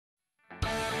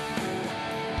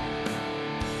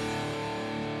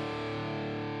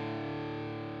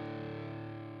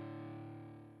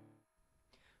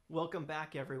Welcome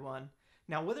back, everyone.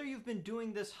 Now, whether you've been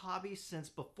doing this hobby since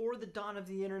before the dawn of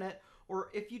the internet, or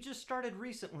if you just started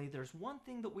recently, there's one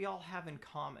thing that we all have in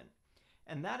common.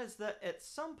 And that is that at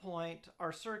some point,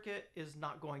 our circuit is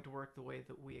not going to work the way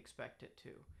that we expect it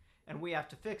to. And we have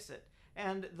to fix it.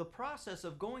 And the process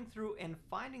of going through and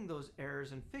finding those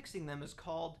errors and fixing them is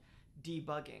called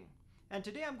debugging. And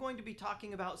today I'm going to be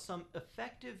talking about some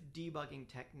effective debugging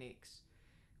techniques.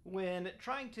 When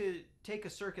trying to take a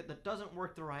circuit that doesn't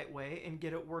work the right way and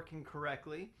get it working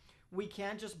correctly, we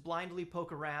can just blindly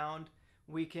poke around.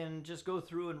 We can just go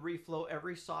through and reflow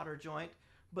every solder joint,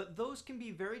 but those can be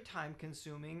very time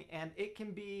consuming and it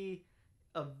can be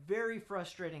a very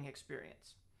frustrating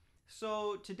experience.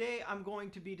 So today I'm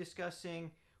going to be discussing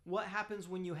what happens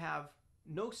when you have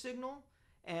no signal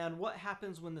and what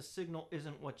happens when the signal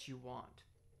isn't what you want.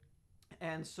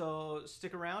 And so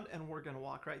stick around and we're going to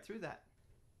walk right through that.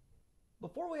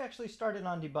 Before we actually started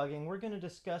on debugging, we're going to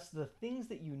discuss the things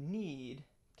that you need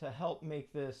to help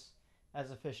make this as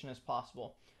efficient as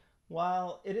possible.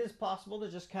 While it is possible to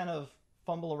just kind of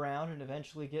fumble around and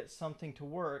eventually get something to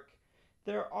work,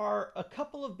 there are a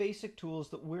couple of basic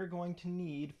tools that we're going to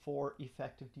need for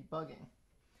effective debugging.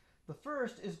 The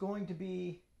first is going to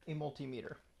be a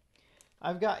multimeter.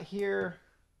 I've got here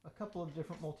a couple of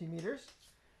different multimeters.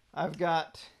 I've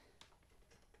got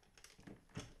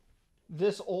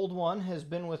this old one has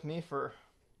been with me for,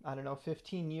 I don't know,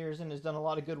 15 years and has done a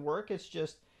lot of good work. It's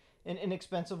just an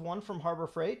inexpensive one from Harbor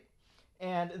Freight.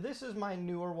 And this is my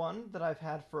newer one that I've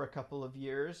had for a couple of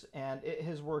years, and it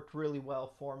has worked really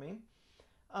well for me.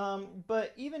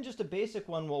 But even just a basic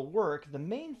one will work. The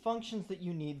main functions that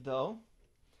you need, though,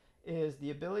 is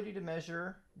the ability to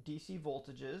measure DC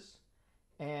voltages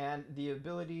and the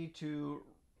ability to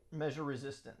measure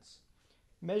resistance.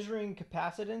 Measuring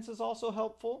capacitance is also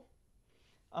helpful.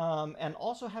 And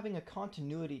also having a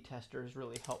continuity tester is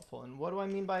really helpful. And what do I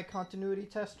mean by a continuity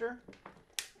tester?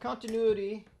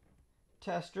 Continuity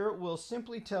tester will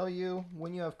simply tell you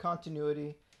when you have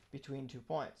continuity between 2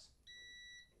 points.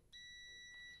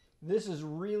 This is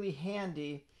really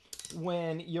handy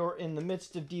when you're in the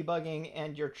midst of debugging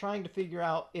and you're trying to figure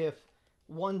out if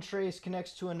one trace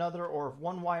connects to another or if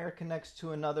one wire connects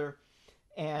to another,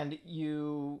 and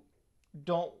you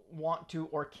don't want to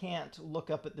or can't look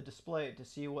up at the display to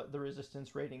see what the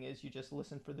resistance rating is. You just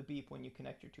listen for the beep when you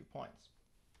connect your 2 points.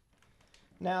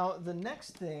 Now, the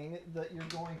next thing that you're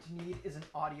going to need is an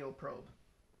audio probe.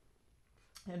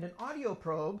 And an audio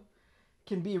probe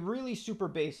can be really super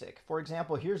basic. For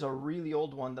example, here's a really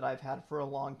old one that I've had for a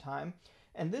long time.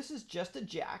 And this is just a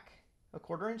jack, a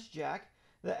 1/4-inch jack,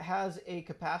 that has a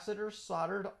capacitor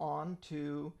soldered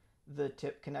onto the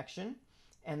tip connection.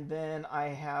 And then I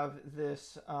have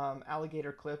this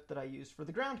alligator clip that I use for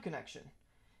the ground connection.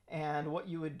 And what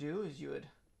you would do is you would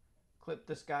clip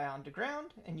this guy onto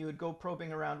ground, and you would go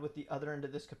probing around with the other end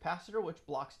of this capacitor, which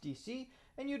blocks DC,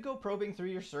 and you'd go probing through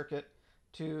your circuit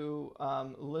to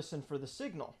listen for the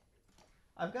signal.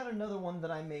 I've got another one that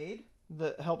I made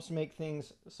that helps make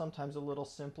things sometimes a little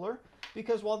simpler,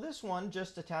 because while this one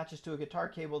just attaches to a guitar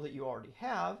cable that you already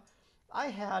have, I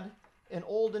had an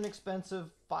old inexpensive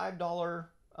 $5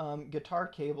 guitar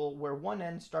cable where one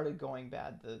end started going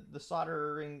bad. The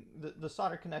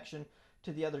solder connection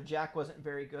to the other jack wasn't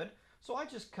very good. So I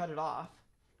just cut it off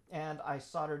and I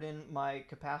soldered in my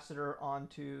capacitor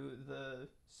onto the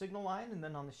signal line, and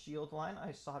then on the shield line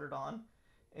I soldered on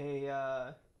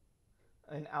an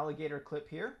alligator clip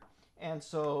here. And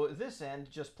so this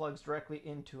end just plugs directly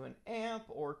into an amp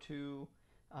or to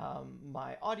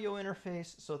my audio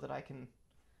interface so that I can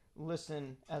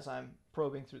listen as I'm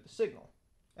probing through the signal.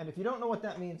 And if you don't know what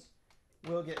that means,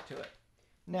 we'll get to it.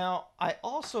 Now, I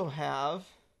also have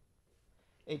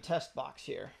a test box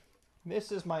here. This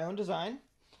is my own design.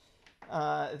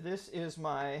 This is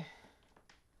my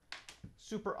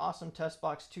super awesome test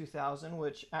box 2000,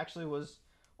 which actually was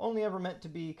only ever meant to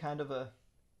be kind of a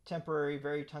temporary,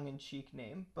 very tongue-in-cheek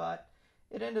name, but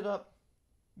it ended up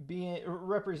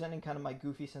representing kind of my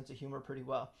goofy sense of humor pretty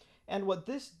well. And what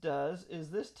this does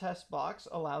is this test box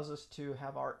allows us to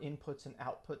have our inputs and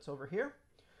outputs over here.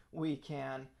 We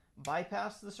can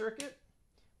bypass the circuit.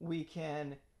 We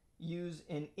can use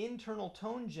an internal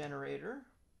tone generator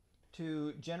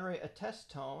to generate a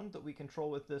test tone that we control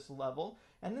with this level.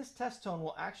 And this test tone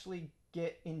will actually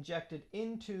get injected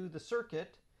into the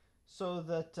circuit so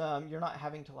that you're not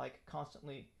having to like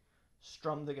constantly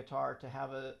strum the guitar to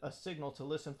have a signal to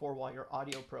listen for while you're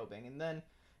audio probing. And then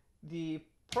the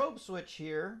probe switch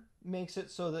here makes it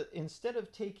so that instead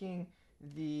of taking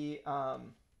the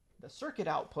circuit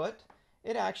output,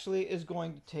 it actually is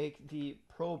going to take the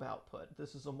probe output.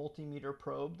 This is a multimeter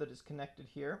probe that is connected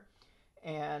here.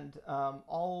 And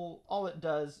all it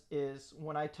does is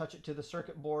when I touch it to the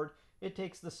circuit board, it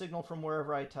takes the signal from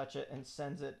wherever I touch it and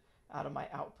sends it out of my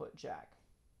output jack.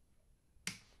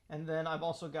 And then I've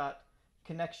also got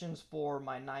connections for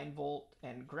my 9-volt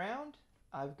and ground.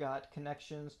 I've got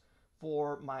connections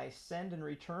for my send and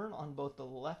return on both the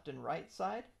left and right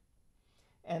side.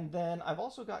 And then I've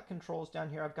also got controls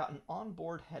down here. I've got an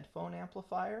onboard headphone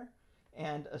amplifier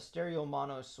and a stereo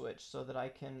mono switch so that I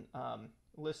can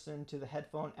listen to the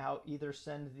headphone out, either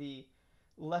send the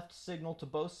left signal to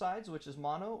both sides, which is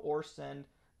mono, or send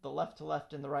the left to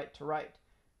left and the right to right.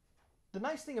 The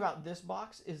nice thing about this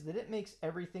box is that it makes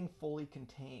everything fully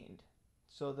contained,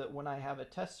 so that when I have a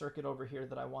test circuit over here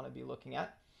that I want to be looking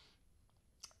at,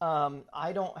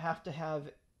 I don't have to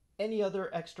have any other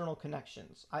external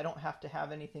connections. I don't have to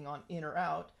have anything on in or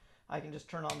out. I can just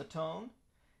turn on the tone,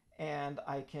 and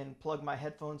I can plug my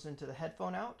headphones into the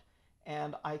headphone out,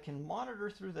 and I can monitor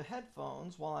through the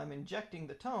headphones while I'm injecting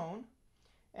the tone,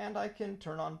 and I can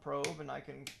turn on probe, and I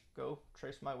can go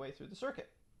trace my way through the circuit.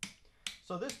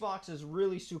 So this box is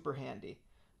really super handy.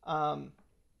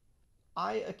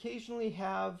 I occasionally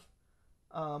have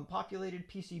populated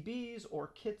PCBs or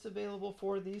kits available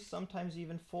for these, sometimes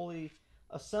even fully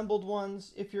assembled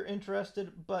ones if you're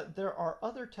interested, but there are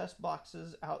other test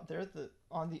boxes out there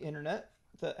on the internet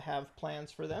that have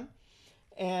plans for them.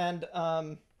 And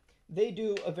they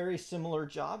do a very similar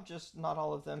job, just not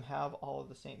all of them have all of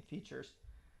the same features.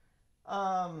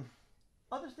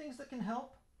 Other things that can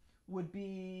help would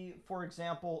be, for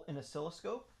example, an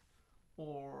oscilloscope,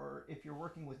 or if you're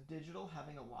working with digital,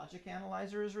 having a logic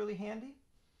analyzer is really handy.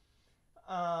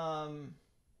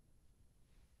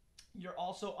 You're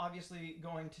also obviously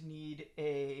going to need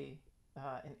an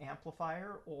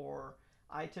amplifier, or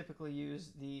I typically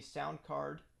use the sound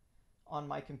card on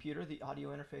my computer, the audio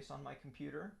interface on my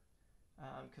computer,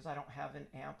 because I don't have an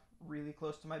amp really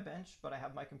close to my bench, but I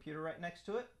have my computer right next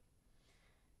to it.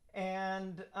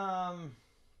 And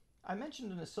I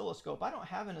mentioned an oscilloscope. I don't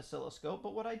have an oscilloscope,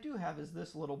 but what I do have is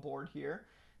this little board here.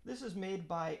 This is made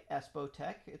by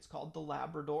Espotech. It's called the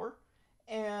Labrador.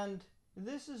 And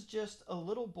this is just a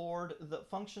little board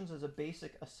that functions as a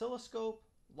basic oscilloscope,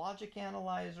 logic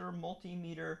analyzer,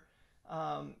 multimeter,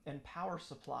 and power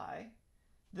supply.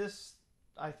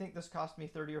 I think this cost me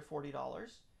 $30 or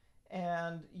 $40.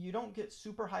 And you don't get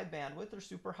super high bandwidth or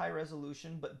super high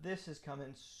resolution, but this has come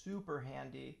in super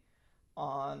handy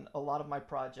on a lot of my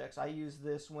projects. I use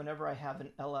this whenever I have an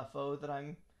LFO that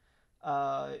I'm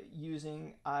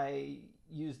using. I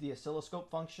use the oscilloscope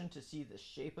function to see the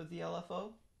shape of the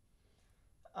LFO.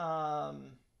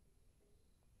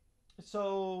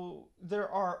 So there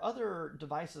are other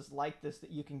devices like this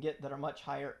that you can get that are much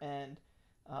higher end.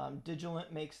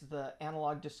 Digilent makes the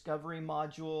analog discovery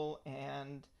module,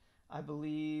 and I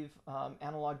believe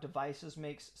Analog Devices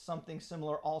makes something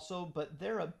similar also, but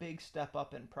they're a big step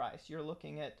up in price. You're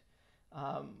looking at,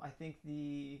 I think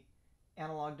the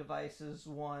Analog Devices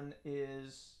one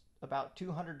is about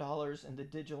 $200 and the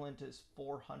Digilent is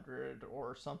 $400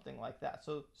 or something like that.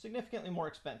 So significantly more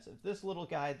expensive. This little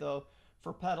guy, though,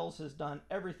 for pedals has done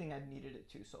everything I've needed it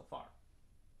to so far.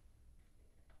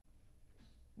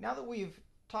 Now that we've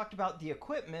talked about the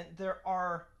equipment, there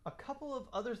are a couple of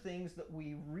other things that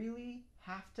we really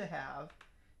have to have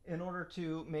in order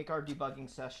to make our debugging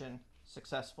session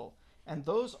successful. And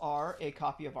those are a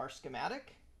copy of our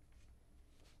schematic,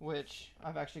 which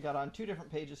I've actually got on 2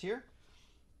 different pages here,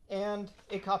 and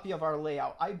a copy of our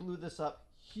layout. I blew this up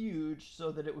huge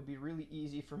so that it would be really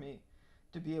easy for me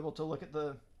to be able to look at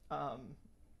the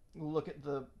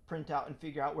printout and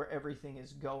figure out where everything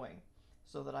is going,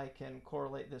 so that I can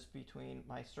correlate this between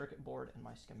my circuit board and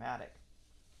my schematic.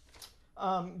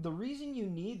 The reason you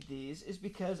need these is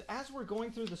because as we're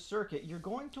going through the circuit, you're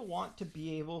going to want to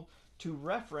be able to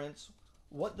reference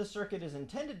what the circuit is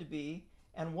intended to be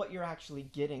and what you're actually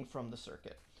getting from the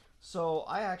circuit. So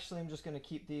I actually am just going to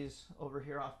keep these over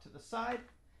here off to the side.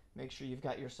 Make sure you've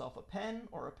got yourself a pen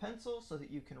or a pencil so that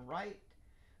you can write,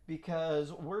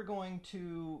 because we're going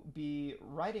to be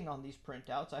writing on these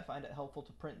printouts. I find it helpful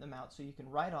to print them out so you can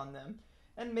write on them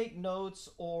and make notes,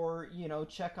 or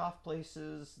check off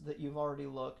places that you've already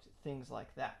looked, things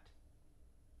like that.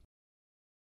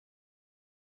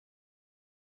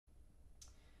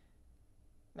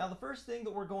 Now the first thing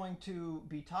that we're going to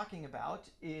be talking about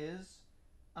is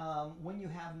when you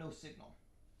have no signal.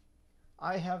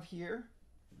 I have here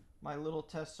my little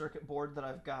test circuit board that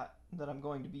I'm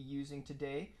going to be using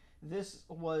today. This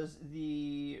was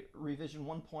the revision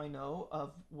 1.0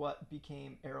 of what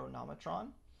became Aeronometron.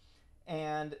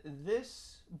 And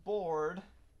this board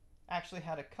actually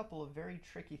had a couple of very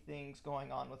tricky things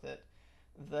going on with it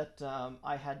that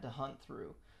I had to hunt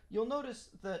through. You'll notice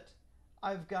that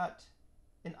I've got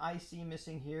an IC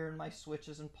missing here and my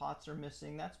switches and pots are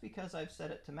missing. That's because I've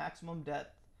set it to maximum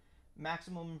depth,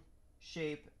 maximum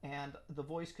shape, and the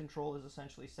voice control is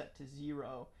essentially set to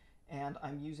 0, and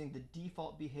I'm using the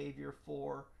default behavior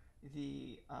for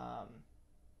the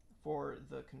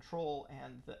control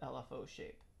and the LFO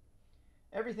shape.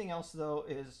 Everything else though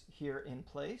is here in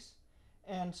place.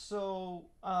 And so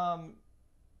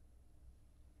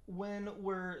when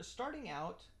we're starting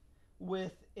out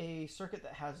with a circuit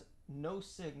that has no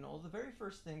signal, the very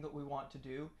first thing that we want to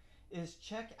do is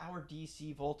check our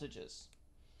DC voltages.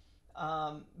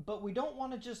 But we don't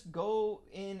want to just go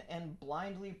in and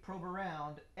blindly probe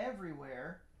around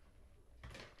everywhere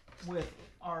with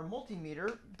our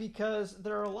multimeter, because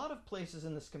there are a lot of places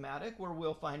in the schematic where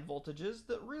we'll find voltages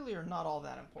that really are not all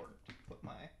that important. Put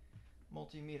my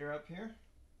multimeter up here.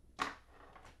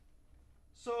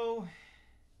 So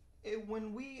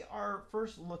when we are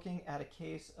first looking at a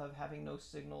case of having no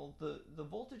signal, the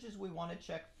voltages we want to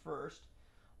check first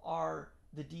are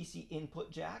the DC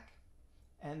input jack,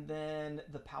 and then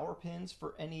the power pins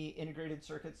for any integrated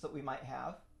circuits that we might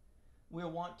have.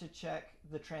 We'll want to check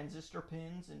the transistor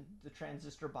pins and the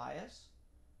transistor bias.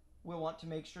 We'll want to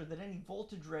make sure that any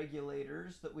voltage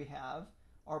regulators that we have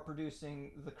are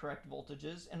producing the correct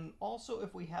voltages. And also,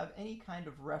 if we have any kind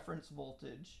of reference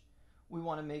voltage, we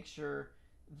want to make sure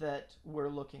that we're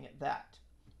looking at that.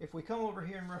 If we come over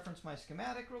here and reference my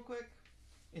schematic real quick,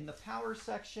 in the power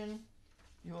section,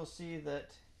 you will see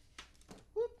that,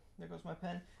 whoop, there goes my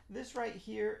pen. This right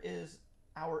here is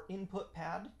our input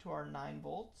pad to our 9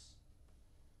 volts.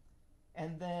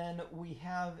 And then we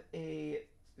have a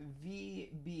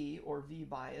VB or V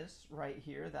bias right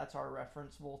here. That's our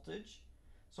reference voltage.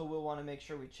 So we'll want to make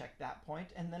sure we check that point.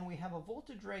 And then we have a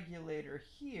voltage regulator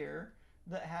here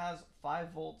that has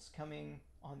 5 volts coming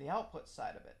on the output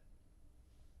side of it.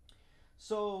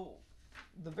 So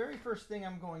the very first thing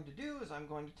I'm going to do is I'm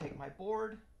going to take my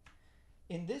board.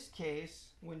 In this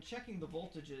case, when checking the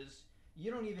voltages, you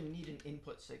don't even need an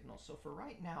input signal. So for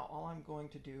right now, all I'm going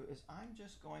to do is I'm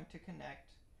just going to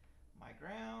connect my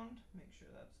ground, make sure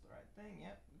that's the right thing,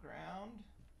 yep, ground,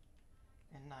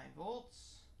 and 9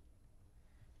 volts.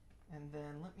 And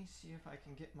then let me see if I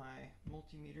can get my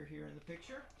multimeter here in the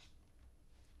picture.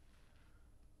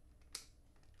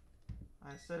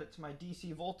 I set it to my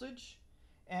DC voltage,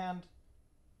 and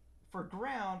for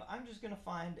ground, I'm just going to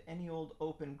find any old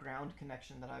open ground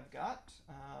connection that I've got.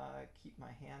 Keep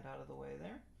my hand out of the way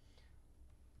there.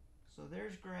 So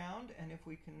there's ground, and if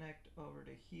we connect over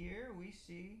to here, we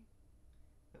see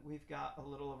that we've got a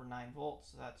little over 9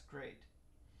 volts, so that's great.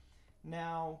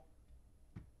 Now,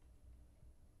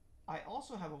 I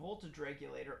also have a voltage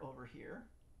regulator over here.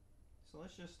 So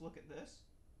let's just look at this.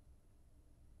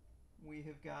 We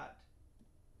have got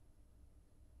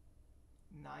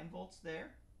 9 volts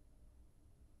there.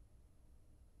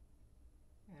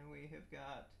 And we have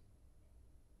got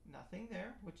nothing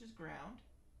there, which is ground.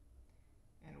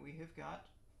 And we have got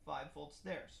 5 volts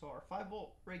there. So our 5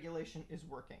 volt regulation is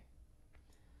working.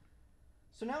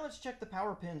 So now let's check the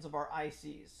power pins of our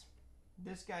ICs.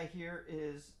 This guy here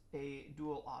is a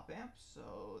dual opamp.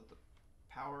 So the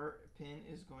power pin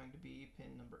is going to be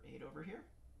pin number 8 over here.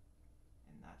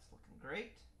 And that's looking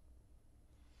great.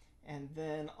 And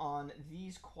then on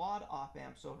these quad op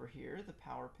amps over here, the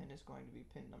power pin is going to be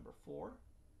pin number 4.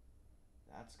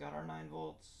 That's got our 9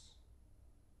 volts.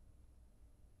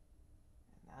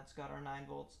 And that's got our 9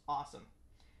 volts. Awesome.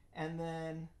 And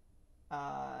then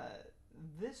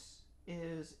this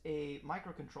is a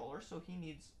microcontroller, so he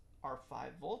needs our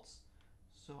 5 volts.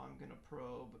 So I'm going to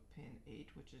probe pin 8,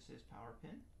 which is his power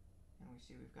pin. And we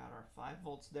see we've got our 5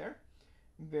 volts there.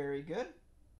 Very good.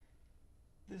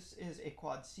 This is a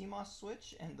quad CMOS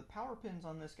switch, and the power pins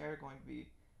on this guy are going to be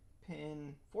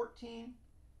pin 14,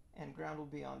 and ground will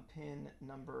be on pin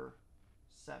number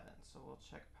 7. So we'll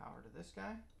check power to this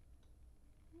guy.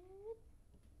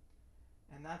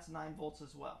 And that's 9 volts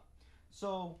as well.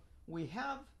 So we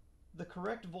have the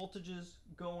correct voltages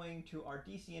going to our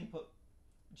DC input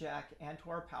jack and to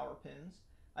our power pins.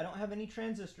 I don't have any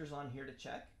transistors on here to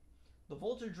check. The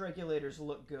voltage regulators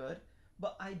look good,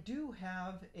 but I do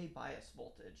have a bias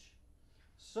voltage.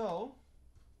 So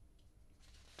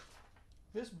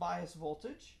this bias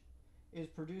voltage is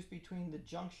produced between the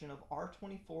junction of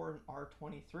R24 and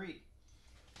R23.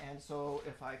 And so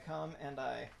if I come and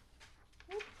I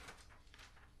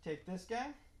take this guy,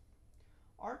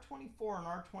 R24 and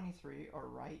R23 are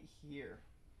right here.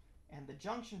 And the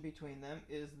junction between them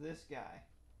is this guy.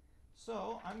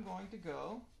 So I'm going to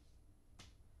go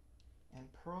and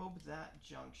probe that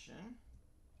junction.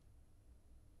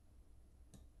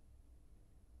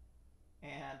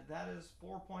 and that is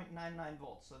 4.99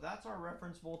 volts. So that's our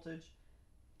reference voltage.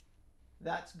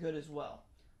 That's good as well.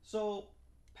 So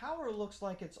power looks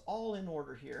like it's all in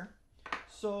order here.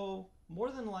 So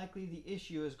more than likely the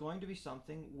issue is going to be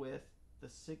something with the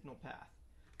signal path.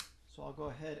 So I'll go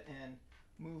ahead and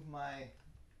move my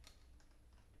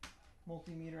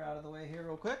multimeter out of the way here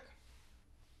real quick.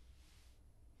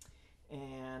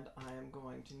 And I am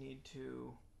going to need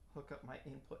to hook up my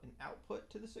input and output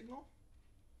to the signal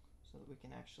so that we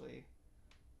can actually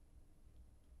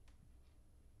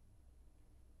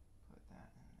put that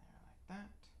in there like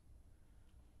that.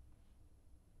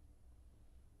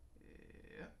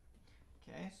 Yep.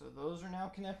 Okay, so those are now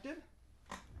connected.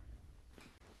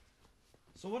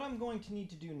 So what I'm going to need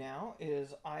to do now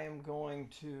is I am going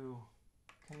to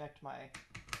connect my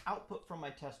output from my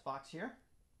test box here.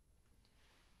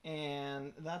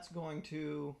 And that's going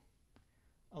to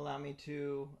allow me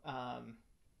to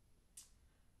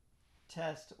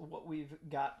test what we've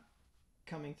got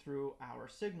coming through our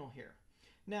signal here.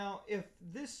 Now, if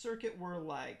this circuit were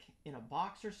like in a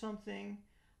box or something,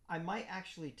 I might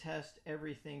actually test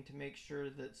everything to make sure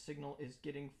that signal is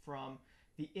getting from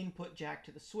the input jack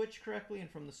to the switch correctly and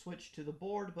from the switch to the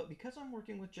board. But because I'm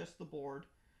working with just the board,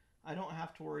 I don't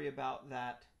have to worry about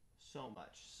that so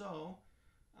much. So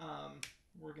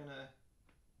we're going to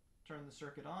turn the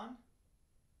circuit on,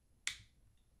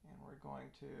 and we're going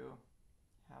to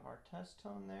have our test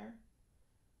tone there.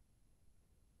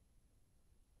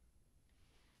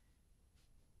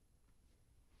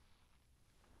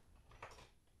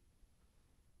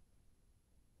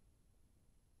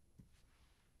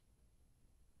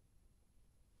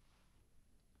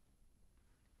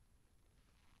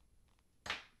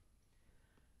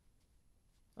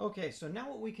 Okay, so now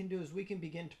what we can do is we can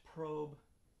begin to probe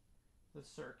the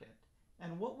circuit.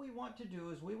 And what we want to do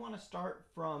is we want to start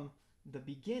from the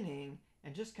beginning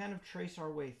and just kind of trace our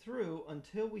way through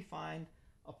until we find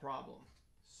a problem.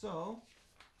 So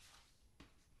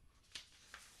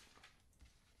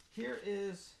here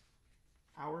is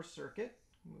our circuit.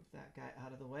 Move that guy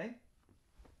out of the way.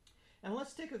 And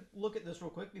let's take a look at this real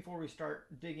quick before we start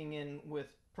digging in with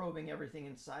probing everything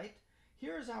in sight.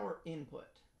 Here is our input.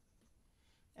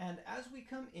 And as we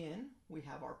come in, we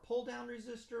have our pull down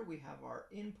resistor, we have our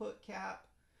input cap,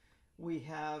 we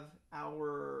have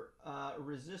our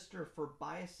resistor for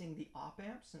biasing the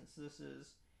op-amp, since this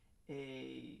is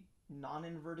a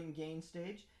non-inverting gain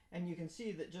stage. And you can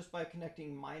see that just by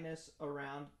connecting minus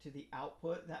around to the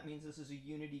output, that means this is a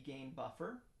unity gain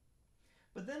buffer.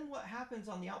 But then what happens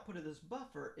on the output of this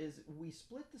buffer is we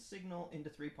split the signal into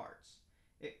three parts.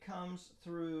 It comes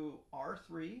through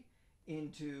R3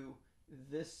 into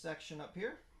this section up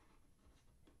here.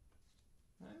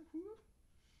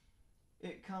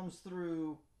 It comes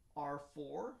through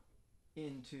R4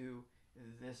 into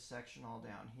this section all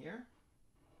down here.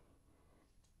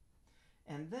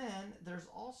 And then there's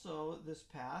also this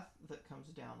path that comes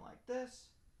down like this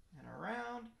and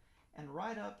around and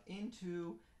right up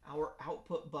into our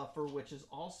output buffer, which is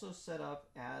also set up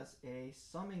as a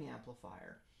summing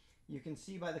amplifier. You can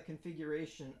see by the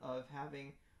configuration of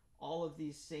having all of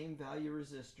these same value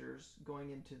resistors going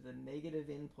into the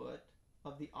negative input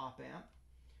of the op-amp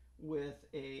with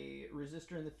a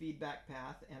resistor in the feedback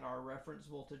path and our reference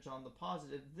voltage on the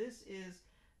positive. This is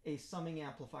a summing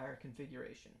amplifier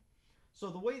configuration. So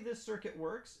the way this circuit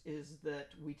works is that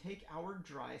we take our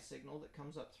dry signal that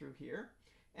comes up through here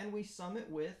and we sum it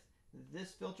with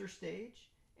this filter stage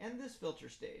and this filter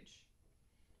stage.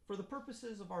 For the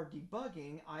purposes of our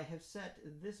debugging, I have set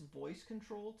this voice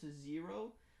control to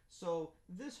 0. So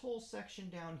this whole section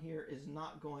down here is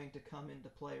not going to come into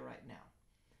play right now,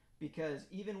 because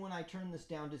even when I turn this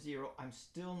down to 0, I'm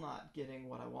still not getting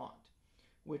what I want,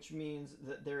 which means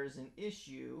that there is an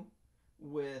issue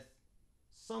with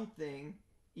something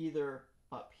either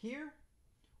up here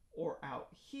or out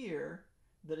here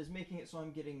that is making it so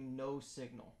I'm getting no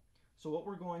signal. So what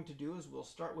we're going to do is we'll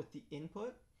start with the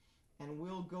input and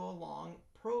we'll go along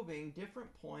probing different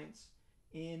points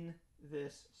in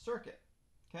this circuit.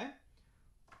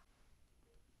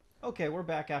 Okay, we're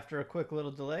back after a quick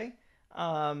little delay.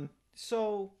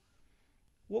 So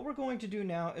what we're going to do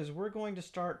now is we're going to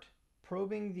start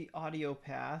probing the audio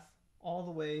path all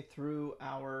the way through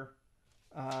our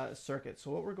circuit.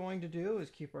 So what we're going to do is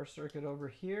keep our circuit over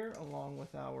here along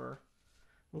with our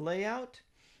layout.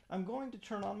 I'm going to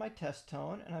turn on my test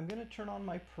tone and I'm going to turn on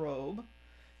my probe.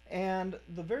 And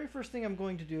the very first thing I'm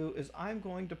going to do is I'm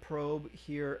going to probe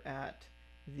here at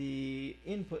the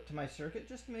input to my circuit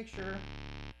just to make sure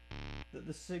that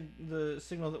the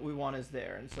signal that we want is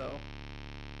there. And so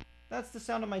that's the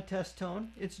sound of my test tone.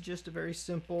 It's just a very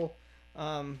simple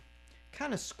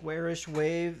kind of squarish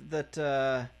wave that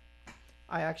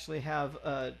I actually have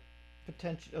a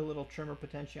little trimmer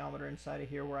potentiometer inside of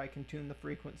here where I can tune the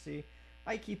frequency.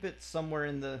 I keep it somewhere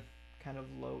in the kind of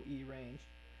low E range.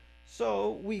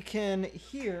 So we can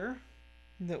hear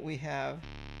that we have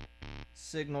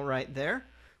signal right there,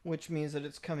 which means that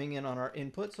it's coming in on our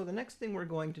input. So the next thing we're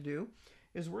going to do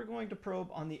is we're going to probe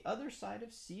on the other side of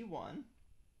C1,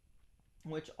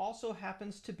 which also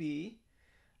happens to be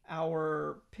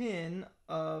our pin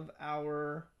of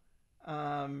our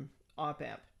op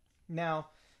amp. Now,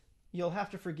 you'll have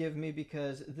to forgive me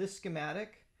because this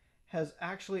schematic has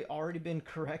actually already been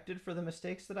corrected for the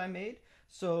mistakes that I made.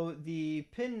 So the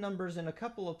pin numbers in a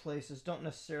couple of places don't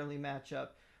necessarily match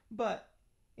up, but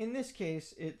in this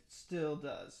case, it still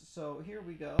does. So here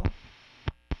we go.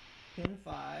 Pin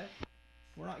 5.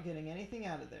 We're not getting anything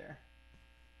out of there.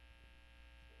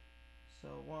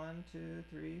 So 1, 2,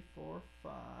 3, 4,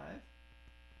 5.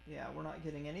 Yeah, we're not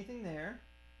getting anything there,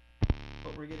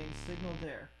 but we're getting signal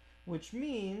there, which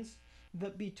means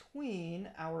that between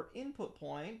our input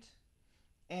point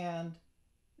and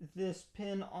this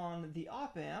pin on the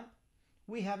op amp,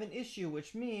 we have an issue,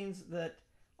 which means that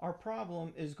our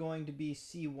problem is going to be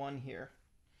C1 here.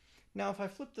 Now, if I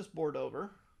flip this board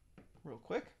over real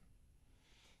quick,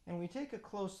 and we take a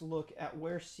close look at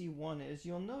where C1 is,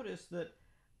 you'll notice that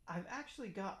I've actually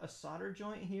got a solder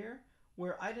joint here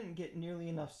where I didn't get nearly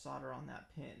enough solder on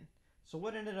that pin. So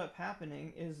what ended up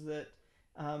happening is that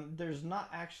there's not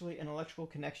actually an electrical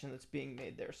connection that's being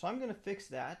made there. So I'm going to fix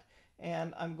that,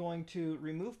 and I'm going to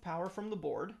remove power from the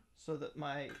board so that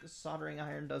my soldering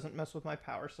iron doesn't mess with my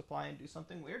power supply and do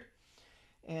something weird.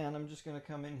 And I'm just going to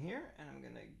come in here and I'm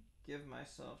going to give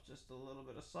myself just a little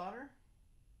bit of solder.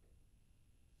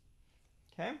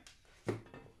 Okay.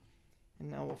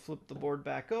 And now we'll flip the board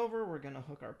back over. We're going to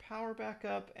hook our power back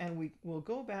up, and we'll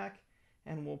go back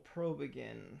and we'll probe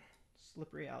again.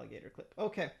 Slippery alligator clip.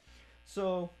 Okay,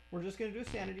 so we're just going to do a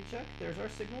sanity check. There's our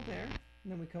signal there.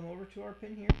 And then we come over to our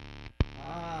pin here.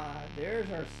 Ah, there's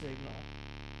our signal.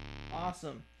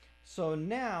 Awesome. So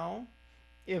now,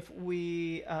 if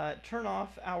we turn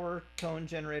off our tone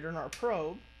generator and our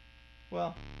probe,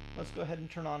 well, let's go ahead and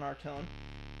turn on our tone.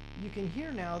 You can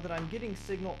hear now that I'm getting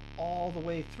signal all the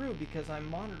way through because I'm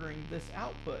monitoring this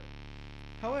output.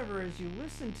 However, as you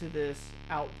listen to this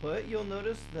output, you'll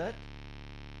notice that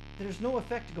there's no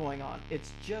effect going on.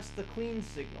 It's just the clean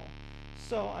signal.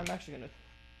 So I'm actually going to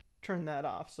turn that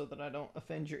off so that I don't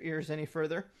offend your ears any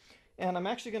further. And I'm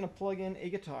actually going to plug in a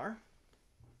guitar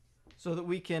so that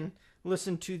we can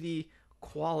listen to the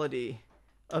quality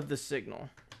of the signal.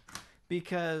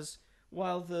 Because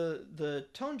while the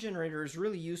tone generator is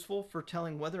really useful for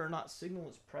telling whether or not signal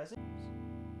is present,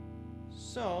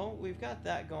 so we've got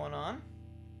that going on.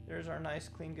 There's our nice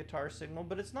clean guitar signal,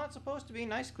 but it's not supposed to be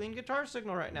nice clean guitar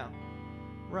signal right now.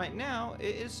 Right now,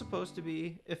 it is supposed to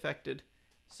be affected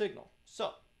signal.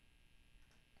 So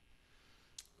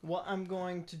what I'm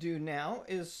going to do now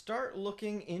is start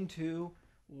looking into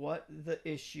what the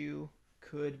issue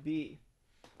could be.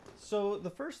 So the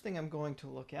first thing I'm going to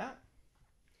look at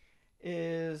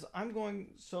is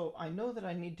so I know that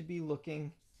I need to be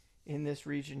looking in this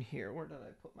region here. Where did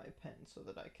I put my pen so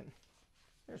that I can,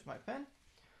 there's my pen.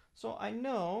 So I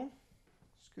know,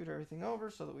 scoot everything over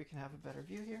so that we can have a better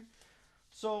view here.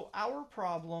 So our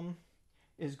problem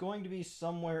is going to be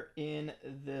somewhere in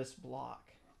this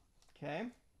block, okay?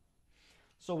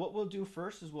 So what we'll do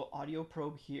first is we'll audio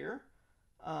probe here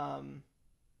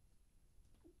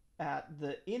at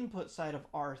the input side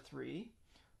of R3.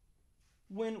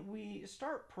 When we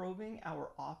start probing our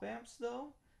op amps though,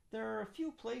 there are a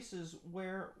few places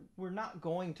where we're not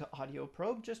going to audio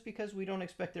probe just because we don't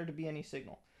expect there to be any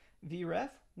signal. VREF,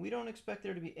 we don't expect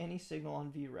there to be any signal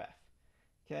on VREF.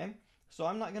 Okay, so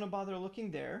I'm not going to bother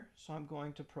looking there, so I'm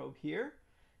going to probe here.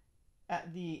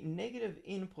 At the negative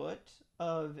input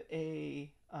of an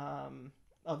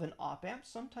op amp,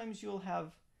 sometimes you'll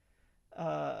have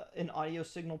an audio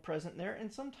signal present there,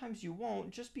 and sometimes you won't,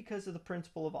 just because of the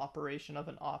principle of operation of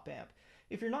an op amp.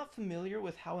 If you're not familiar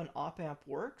with how an op amp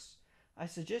works, I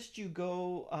suggest you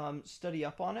go study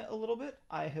up on it a little bit.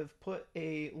 I have put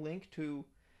a link to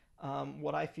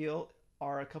what I feel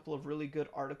are a couple of really good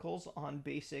articles on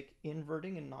basic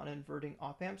inverting and non-inverting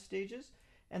op amp stages,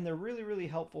 and they're really, really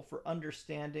helpful for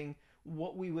understanding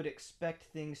what we would expect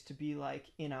things to be like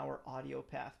in our audio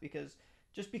path, because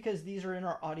just because these are in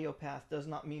our audio path does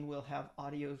not mean we'll have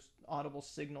audible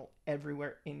signal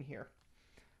everywhere in here.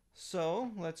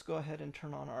 So let's go ahead and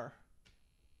turn on our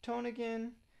tone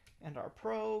again and our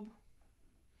probe,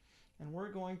 and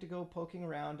we're going to go poking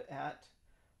around at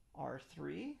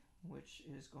R3, which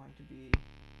is going to be,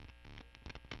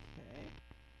 Okay.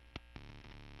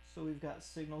 So we've got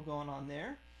signal going on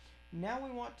there. Now we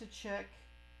want to check,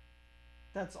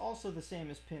 that's also the same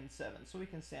as pin 7, so we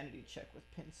can sanity check with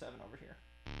pin 7 over here.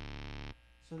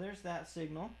 So there's that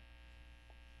signal.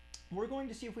 We're going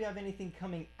to see if we have anything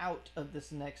coming out of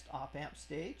this next op-amp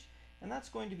stage, and that's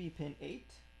going to be pin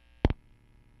 8.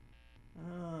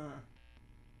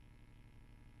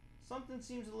 Something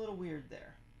seems a little weird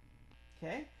there,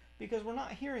 okay? Because we're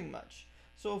not hearing much.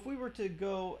 So if we were to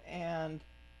go and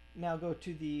now go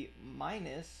to the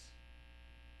minus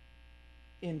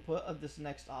input of this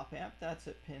next op-amp, that's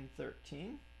at pin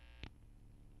 13.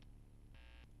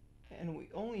 And we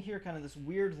only hear kind of this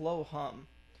weird low hum.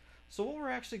 So what we're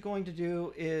actually going to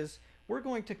do is we're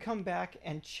going to come back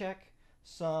and check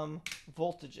some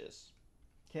voltages,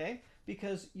 okay?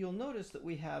 Because you'll notice that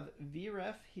we have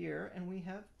Vref here and we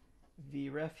have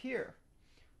Vref here.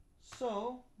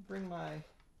 So bring my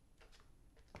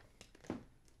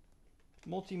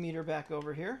multimeter back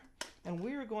over here, and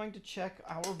we are going to check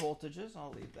our voltages.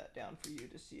 I'll leave that down for you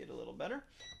to see it a little better.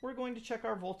 We're going to check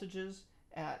our voltages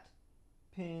at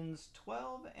pins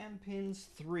 12 and pins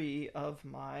 3 of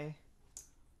my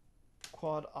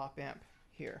quad op amp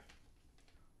here.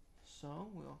 So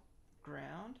we'll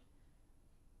ground.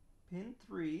 Pin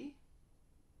 3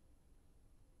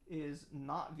 is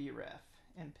not Vref,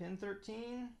 and pin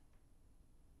 13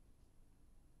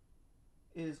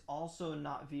 is also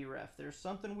not Vref. There's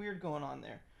something weird going on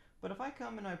there. But if I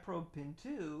come and I probe pin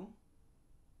 2,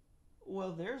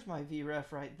 well, there's my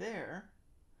Vref right there.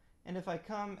 And if I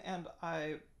come and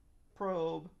I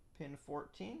probe pin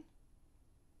 14,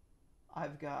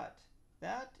 I've got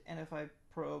that. And if I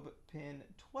probe pin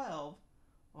 12,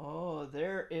 oh,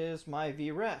 there is my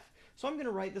Vref. So I'm going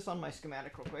to write this on my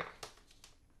schematic real quick.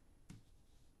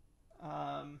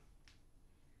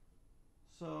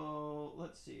 So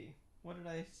let's see. What did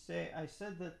I say? I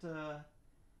said that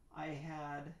I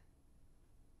had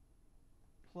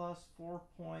plus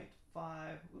 4.5.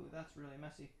 Ooh, that's really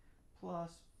messy. Plus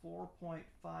 4.5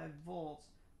 volts,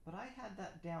 but I had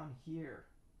that down here.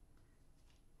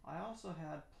 I also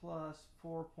had plus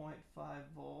 4.5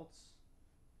 volts.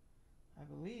 I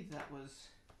believe that was...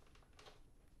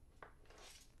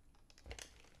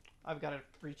 I've got to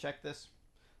recheck this.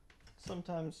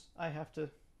 Sometimes I have to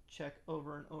check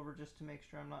over and over just to make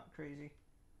sure I'm not crazy.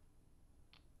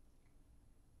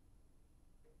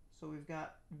 So we've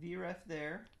got Vref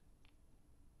there,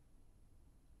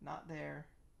 not there,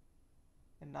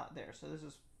 and not there. So this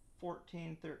is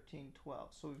 14, 13,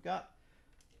 12. So we've got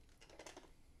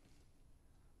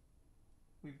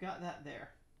that there.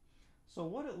 So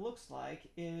what it looks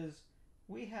like is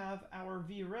we have our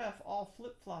Vref all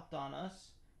flip-flopped on us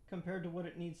compared to what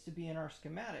it needs to be in our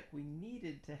schematic. We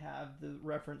needed to have the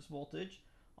reference voltage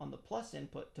on the plus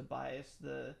input to bias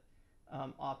the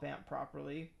op-amp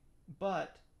properly,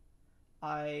 but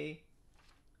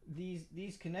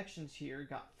these connections here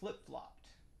got flip-flopped,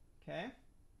 okay?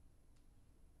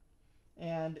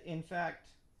 And in fact,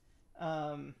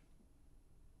 I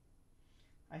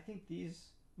think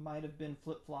these might have been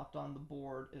flip-flopped on the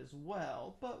board as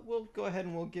well, but we'll go ahead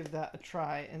and we'll give that a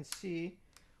try and see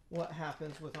what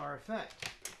happens with our effect.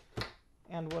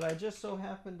 And what I just so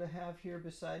happen to have here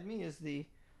beside me is the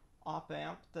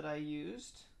op-amp that I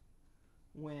used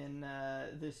when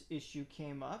this issue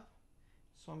came up.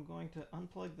 So I'm going to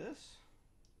unplug this.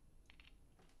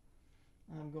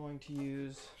 I'm going to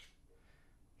use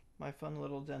my fun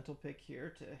little dental pick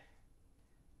here to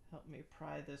help me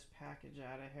pry this package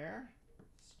out of here.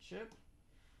 This chip.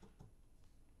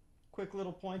 Quick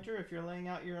little pointer if you're laying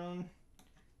out your own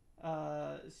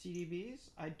CDBs.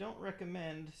 I don't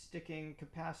recommend sticking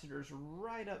capacitors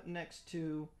right up next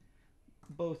to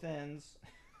both ends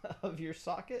of your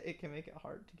socket. It can make it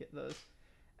hard to get those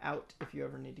out if you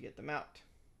ever need to get them out.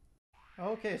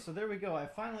 Okay, so there we go. I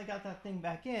finally got that thing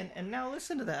back in, and now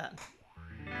listen to that.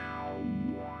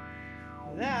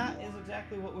 That is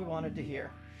exactly what we wanted to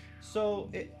hear. So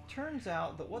it turns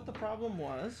out that what the problem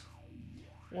was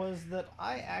that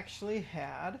I actually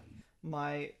had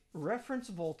my reference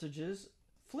voltages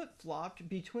flip-flopped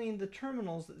between the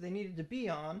terminals that they needed to be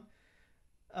on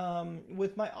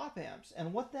with my op-amps.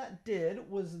 And what that did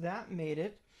was that made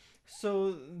it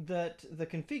so that the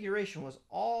configuration was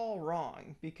all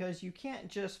wrong, because you can't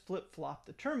just flip-flop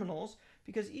the terminals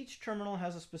because each terminal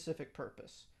has a specific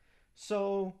purpose.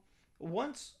 So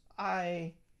once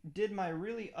I did my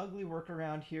really ugly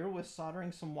workaround here with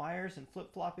soldering some wires and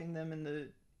flip-flopping them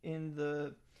in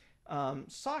the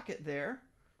socket there,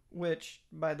 which,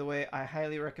 by the way, I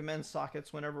highly recommend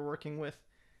sockets whenever working with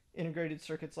integrated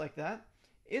circuits like that,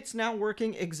 it's now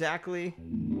working exactly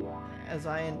as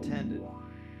I intended.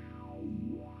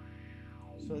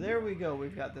 So there we go.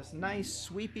 We've got this nice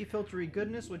sweepy filtery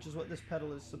goodness, which is what this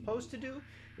pedal is supposed to do.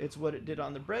 It's what it did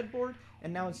on the breadboard,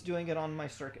 and now it's doing it on my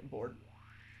circuit board.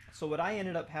 So what I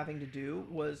ended up having to do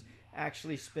was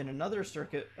actually spin another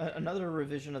another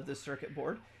revision of this circuit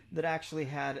board that actually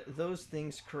had those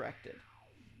things corrected.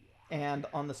 And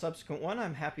on the subsequent one,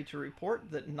 I'm happy to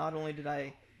report that not only did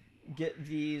I get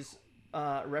these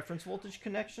reference voltage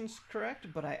connections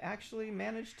correct, but I actually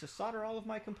managed to solder all of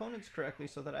my components correctly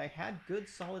so that I had good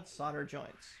solid solder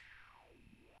joints.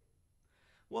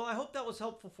 Well, I hope that was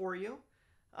helpful for you.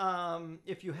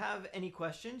 If you have any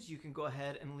questions, you can go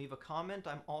ahead and leave a comment.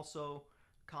 I'm also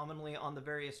commonly on the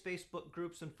various Facebook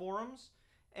groups and forums.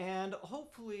 And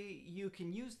hopefully you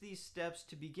can use these steps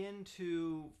to begin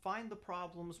to find the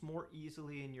problems more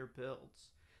easily in your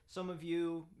builds. Some of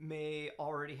you may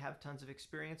already have tons of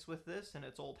experience with this and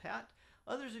it's old hat.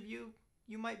 Others of you,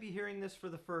 you might be hearing this for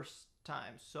the first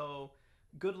time. So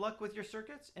good luck with your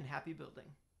circuits and happy building.